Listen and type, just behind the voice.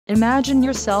Imagine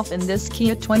yourself in this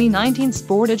Kia 2019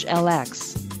 Sportage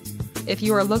LX. If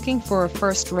you are looking for a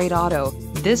first-rate auto,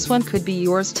 this one could be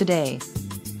yours today.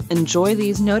 Enjoy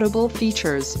these notable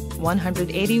features: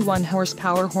 181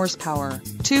 horsepower,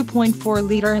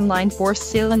 2.4-liter inline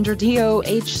 4-cylinder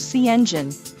DOHC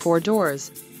engine, 4 doors,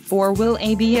 4-wheel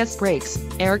ABS brakes,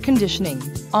 air conditioning,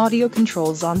 audio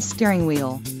controls on steering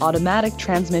wheel, automatic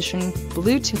transmission,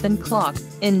 Bluetooth and clock,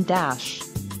 in-dash.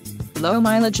 Low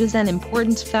mileage is an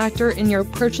important factor in your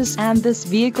purchase, and this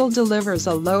vehicle delivers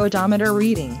a low odometer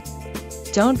reading.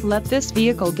 Don't let this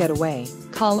vehicle get away.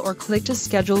 Call or click to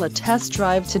schedule a test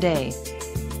drive today.